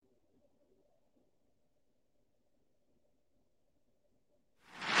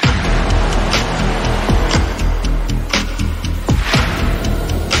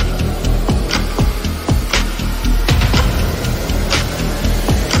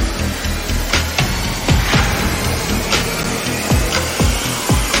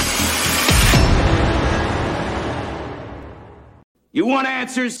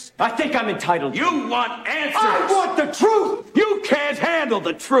answers? I think I'm entitled. You want answers? I want the truth! You can't handle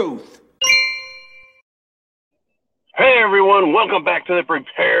the truth. Hey everyone, welcome back to the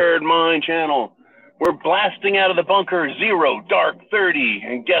Prepared Mind channel. We're blasting out of the bunker 0 dark 30,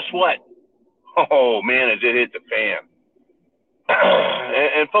 and guess what? Oh man, has it hit the fan.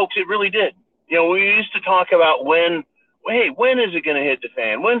 and folks, it really did. You know, we used to talk about when is it going to hit the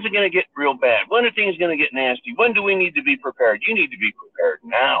fan? When's it going to get real bad? When are things going to get nasty? When do we need to be prepared? You need to be prepared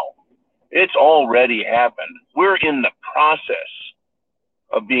now. It's already happened. We're in the process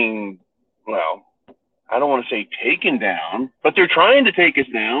of being, well, I don't want to say taken down, but they're trying to take us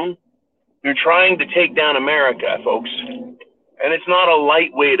down. They're trying to take down America, folks. And it's not a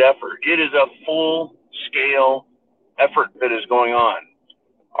lightweight effort. It is a full-scale effort that is going on.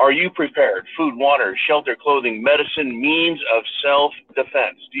 Are you prepared? Food, water, shelter, clothing, medicine, means of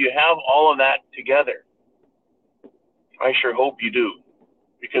self-defense. Do you have all of that together? I sure hope you do.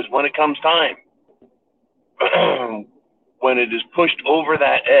 Because when it comes time, when it is pushed over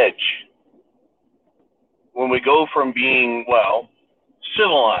that edge, when we go from being, well,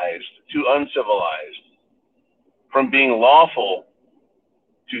 civilized to uncivilized, from being lawful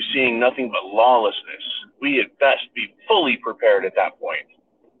to seeing nothing but lawlessness, we had best be fully prepared at that point.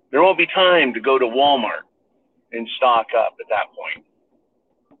 There won't be time to go to Walmart and stock up at that point.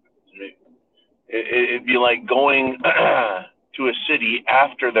 It'd be like going to a city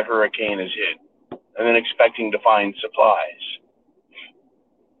after the hurricane is hit and then expecting to find supplies.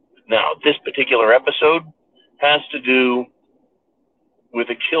 Now, this particular episode has to do with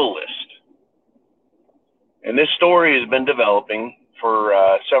a kill list. And this story has been developing for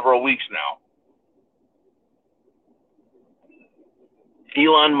several weeks now.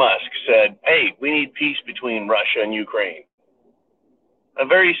 Elon Musk said, hey, we need peace between Russia and Ukraine. A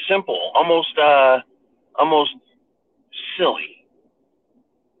very simple, almost silly,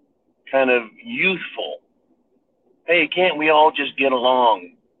 kind of youthful, hey, can't we all just get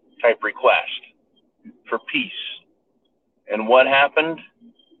along type request for peace. And what happened?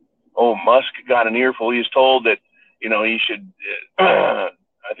 Oh, Musk got an earful. He was told that, you know, he should, I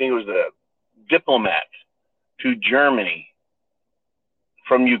think it was the diplomat to Germany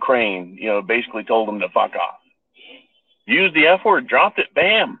from Ukraine, you know, basically told him to fuck off. Used the F word, dropped it,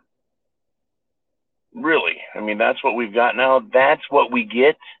 bam. Really? I mean, that's what we've got now. That's what we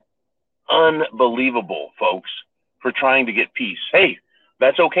get. Unbelievable, folks, for trying to get peace. Hey,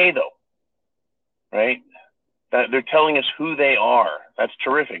 that's okay, though, right? That they're telling us who they are. That's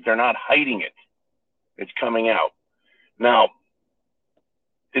terrific. They're not hiding it. It's coming out. Now,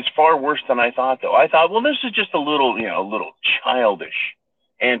 it's far worse than I thought, though. I thought, well, this is just a little childish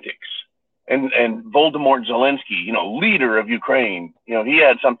antics. And Volodymyr Zelensky, you know, leader of Ukraine, you know, he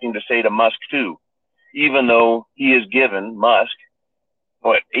had something to say to Musk, too, even though he has given Musk,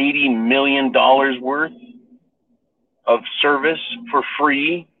 what, $80 million worth of service for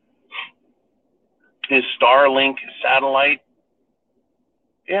free, his Starlink satellite.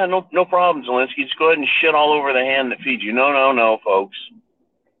 Yeah, no problem, Zelensky. Just go ahead and shit all over the hand that feeds you. No, folks.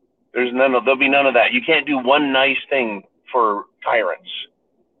 There'll be none of that. You can't do one nice thing for tyrants.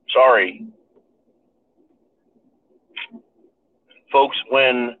 Sorry. Folks,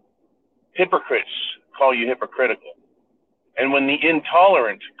 when hypocrites call you hypocritical, and when the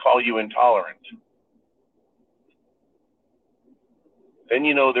intolerant call you intolerant, then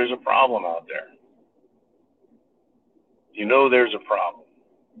you know there's a problem out there. You know there's a problem.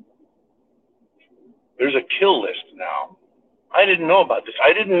 There's a kill list now. I didn't know about this.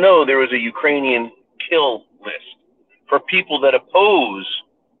 I didn't know there was a Ukrainian kill list for people that oppose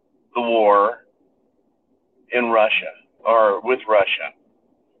the war in Russia or with Russia.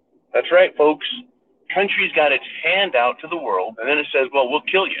 That's right, folks. Country's got its hand out to the world, and then it says, well, we'll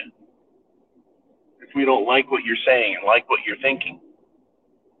kill you if we don't like what you're saying and like what you're thinking.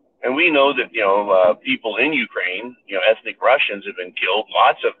 And we know that, you know, people in Ukraine, you know, ethnic Russians have been killed,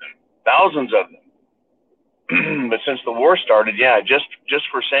 lots of them, thousands of them. But since the war started, yeah, just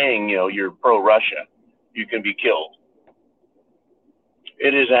for saying, you know, you're pro-Russia, you can be killed.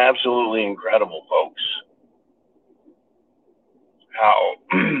 It is absolutely incredible, folks,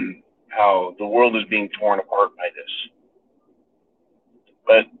 how the world is being torn apart by this.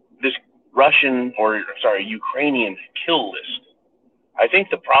 But this Ukrainian kill list, I think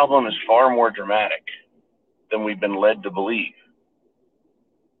the problem is far more dramatic than we've been led to believe.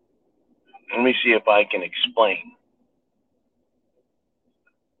 Let me see if I can explain.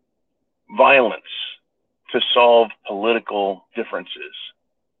 Violence to solve political differences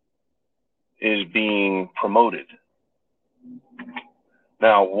is being promoted.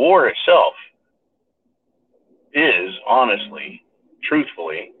 Now, war itself is honestly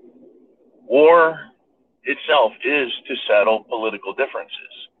truthfully, war itself is to settle political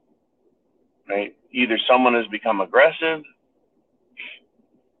differences, right? Either someone has become aggressive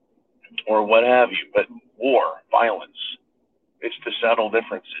or what have you, but war, violence, it's to settle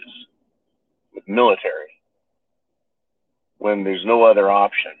differences with military when there's no other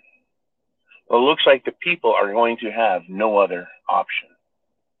option. Well, it looks like the people are going to have no other option.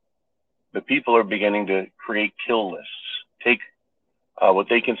 The people are beginning to create kill lists, take what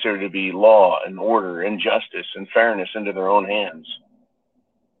they consider to be law and order and justice and fairness into their own hands.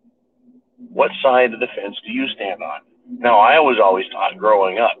 What side of the fence do you stand on? Now, I was always taught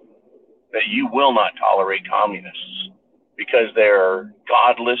growing up that you will not tolerate communists because they're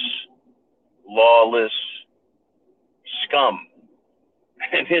godless, lawless scum.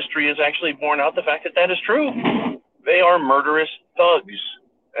 And history has actually borne out the fact that that is true. They are murderous thugs.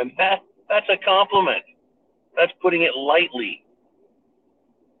 And that's a compliment. That's putting it lightly.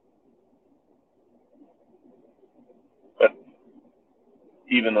 But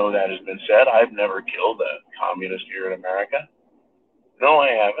even though that has been said, I've never killed a communist here in America. No, I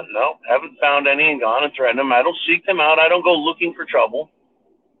haven't. No, haven't found any and gone and threatened them. I don't seek them out. I don't go looking for trouble.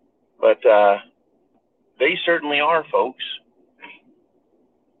 But they certainly are, folks.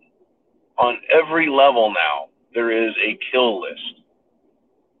 On every level now, there is a kill list,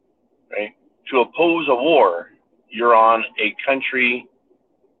 right? To oppose a war, you're on a country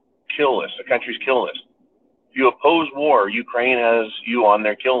kill list, a country's kill list. If you oppose war, Ukraine has you on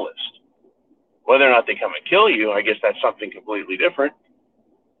their kill list. Whether or not they come and kill you, I guess that's something completely different,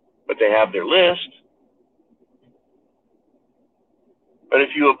 but they have their list. But if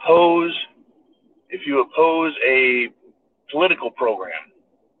you oppose a political program,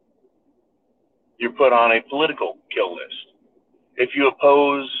 you're put on a political kill list. If you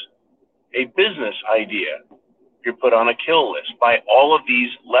oppose a business idea, you're put on a kill list by all of these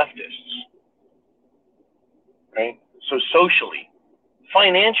leftists, right? So socially,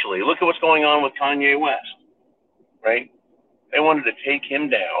 financially, look at what's going on with Kanye West, right? They wanted to take him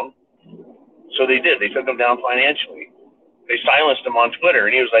down, so they did. They took him down financially. They silenced him on Twitter,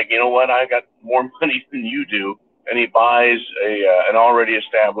 and he was like, you know what? I got more money than you do, and he buys an already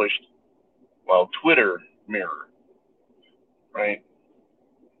established, Twitter mirror, right?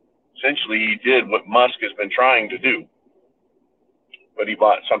 Essentially, he did what Musk has been trying to do, but he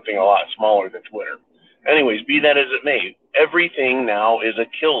bought something a lot smaller than Twitter. Anyways, be that as it may, everything now is a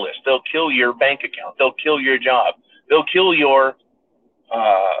kill list. They'll kill your bank account. They'll kill your job. They'll kill your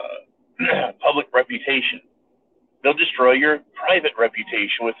public reputation. They'll destroy your private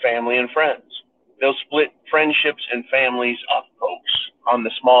reputation with family and friends. They'll split friendships and families up, folks, on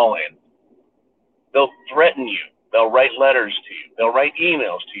the small end. They'll threaten you. They'll write letters to you. They'll write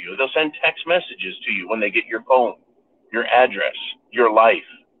emails to you. They'll send text messages to you when they get your phone, your address, your life.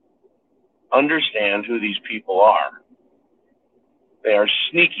 Understand who these people are. They are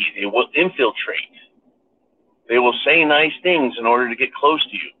sneaky. They will infiltrate. They will say nice things in order to get close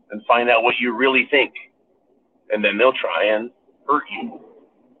to you and find out what you really think. And then they'll try and hurt you.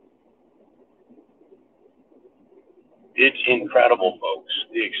 It's incredible, folks,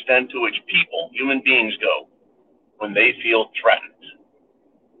 the extent to which people, human beings, go when they feel threatened.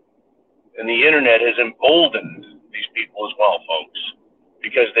 And the internet has emboldened these people as well, folks,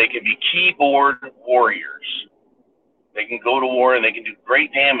 because they can be keyboard warriors. They can go to war and they can do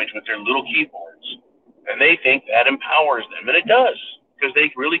great damage with their little keyboards. And they think that empowers them. And it does, because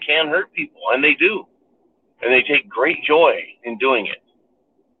they really can hurt people, and they do. And they take great joy in doing it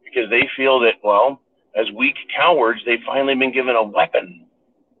because they feel that, as weak cowards, they've finally been given a weapon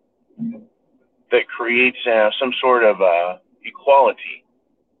that creates some sort of equality.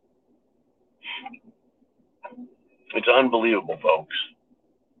 It's unbelievable, folks.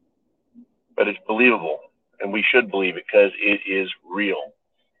 But it's believable, and we should believe it because it is real.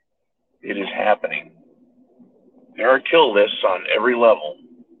 It is happening. There are kill lists on every level,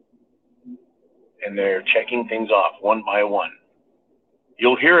 and they're checking things off one by one.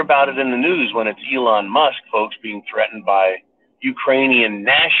 You'll hear about it in the news when it's Elon Musk, folks, being threatened by Ukrainian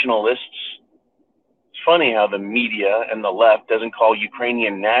nationalists. It's funny how the media and the left doesn't call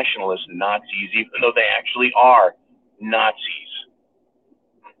Ukrainian nationalists Nazis, even though they actually are Nazis.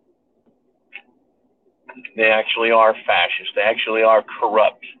 They actually are fascist. They actually are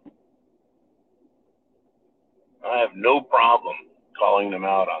corrupt. I have no problem calling them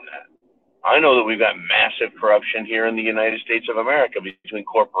out on that. I know that we've got massive corruption here in the United States of America between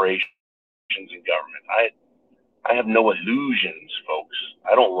corporations and government. I have no illusions, folks.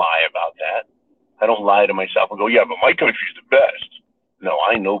 I don't lie about that. I don't lie to myself and go, yeah, but my country's the best. No,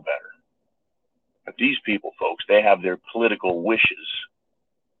 I know better. But these people, folks, they have their political wishes,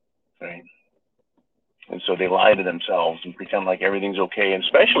 right? And so they lie to themselves and pretend like everything's okay, and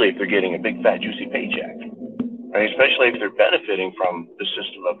especially if they're getting a big, fat, juicy paycheck, right? Especially if they're benefiting from the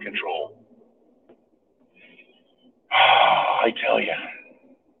system of control. I tell you,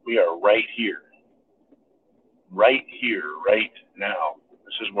 we are right here, right now.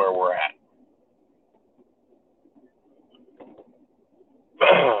 This is where we're at.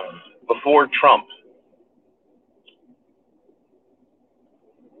 Before Trump,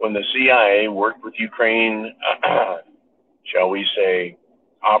 when the CIA worked with Ukraine, shall we say,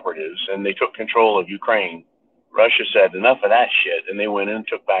 operatives, and they took control of Ukraine, Russia said, enough of that shit, and they went in and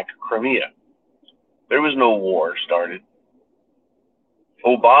took back Crimea. There was no war started.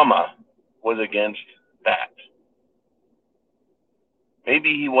 Obama was against that.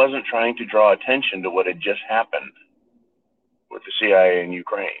 Maybe he wasn't trying to draw attention to what had just happened with the CIA in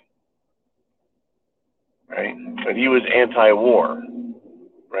Ukraine, right? But he was anti-war,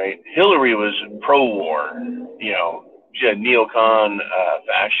 right? Hillary was pro-war, you know, she had neocon,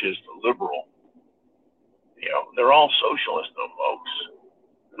 fascist, liberal. You know, they're all socialists, though, folks.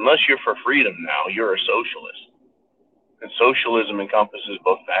 Unless you're for freedom now, you're a socialist. And socialism encompasses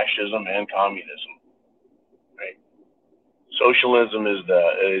both fascism and communism, right? Socialism is the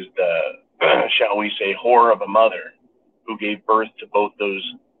shall we say, whore of a mother who gave birth to both those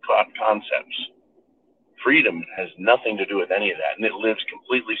concepts. Freedom has nothing to do with any of that, and it lives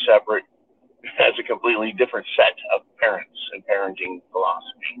completely separate, has a completely different set of parents and parenting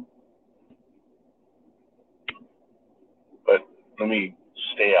philosophy. But let me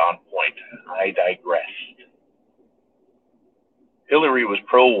stay on point. I digress. Hillary was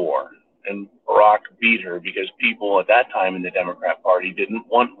pro-war, and Barack beat her because people at that time in the Democrat Party didn't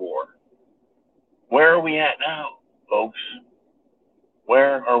want war. Where are we at now, folks?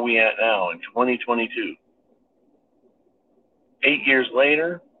 Where are we at now in 2022? 8 years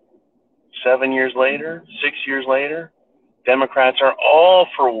later, 7 years later, 6 years later, Democrats are all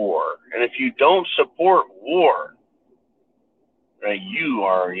for war. And if you don't support war, right, you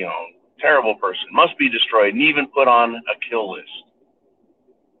are, you know, a terrible person, must be destroyed, and even put on a kill list.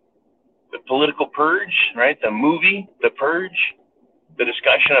 The political purge, right, the movie, The Purge, the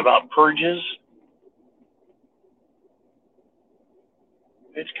discussion about purges,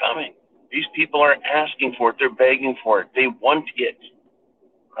 it's coming. These people are asking for it. They're begging for it. They want it.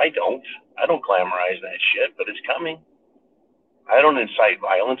 I don't glamorize that shit, but it's coming. I don't incite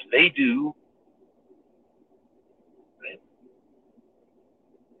violence. They do.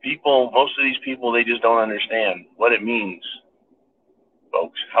 People, most of these people, they just don't understand what it means,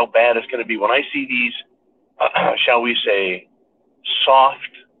 folks, how bad it's going to be. When I see these, shall we say,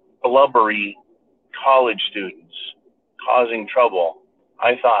 soft, blubbery college students causing trouble,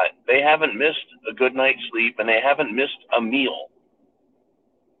 I thought, they haven't missed a good night's sleep and they haven't missed a meal.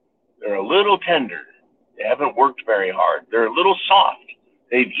 They're a little tender. They haven't worked very hard. They're a little soft.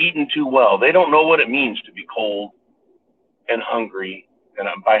 They've eaten too well. They don't know what it means to be cold and hungry. And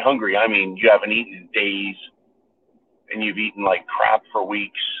by hungry, I mean you haven't eaten in days and you've eaten like crap for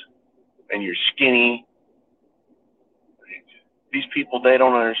weeks and you're skinny. These people, they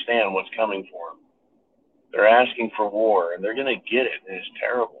don't understand what's coming for them. They're asking for war, and they're going to get it, and it's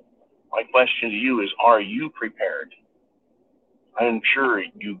terrible. My question to you is, are you prepared? I'm sure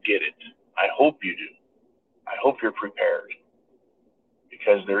you get it. I hope you do. I hope you're prepared,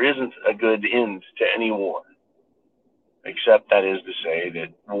 because there isn't a good end to any war, except that is to say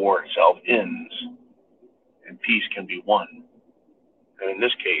that war itself ends, and peace can be won. And in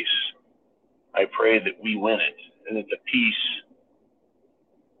this case, I pray that we win it, and that the peace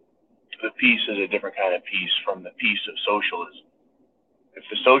is a different kind of peace from the peace of socialism. If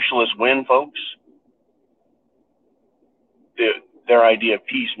the socialists win, folks, their idea of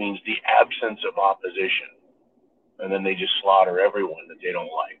peace means the absence of opposition. And then they just slaughter everyone that they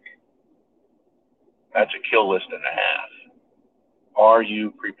don't like. That's a kill list and a half. Are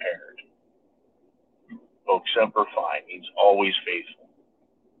you prepared? Folks, semper fi means always faithful.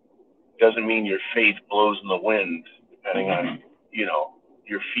 Doesn't mean your faith blows in the wind, depending on, you know,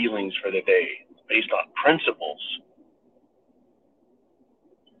 your feelings for the day. It's based on principles.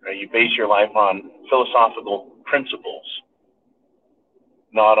 Right? You base your life on philosophical principles,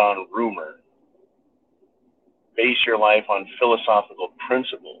 not on rumor. Base your life on philosophical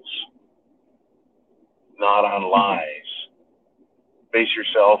principles, not on lies. Base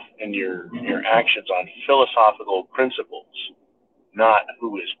yourself and your actions on philosophical principles, not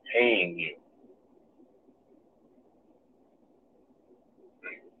who is paying you.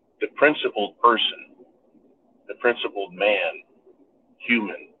 The principled person, the principled man,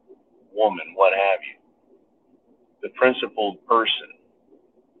 human, woman, what have you. The principled person,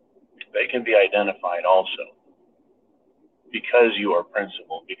 they can be identified also because you are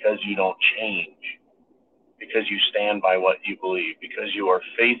principled, because you don't change, because you stand by what you believe, because you are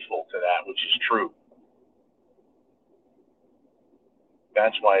faithful to that which is true.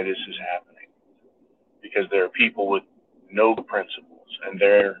 That's why this is happening, because there are people with no principles, and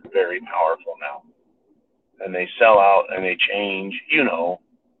they're very powerful now. And they sell out and they change,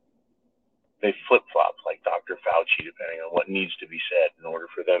 they flip-flop like Dr. Fauci, depending on what needs to be said in order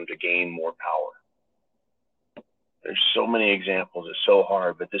for them to gain more power. There's so many examples. It's so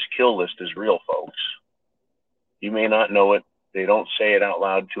hard, but this kill list is real, folks. You may not know it. They don't say it out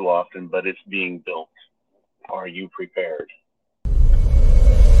loud too often, but it's being built. Are you prepared?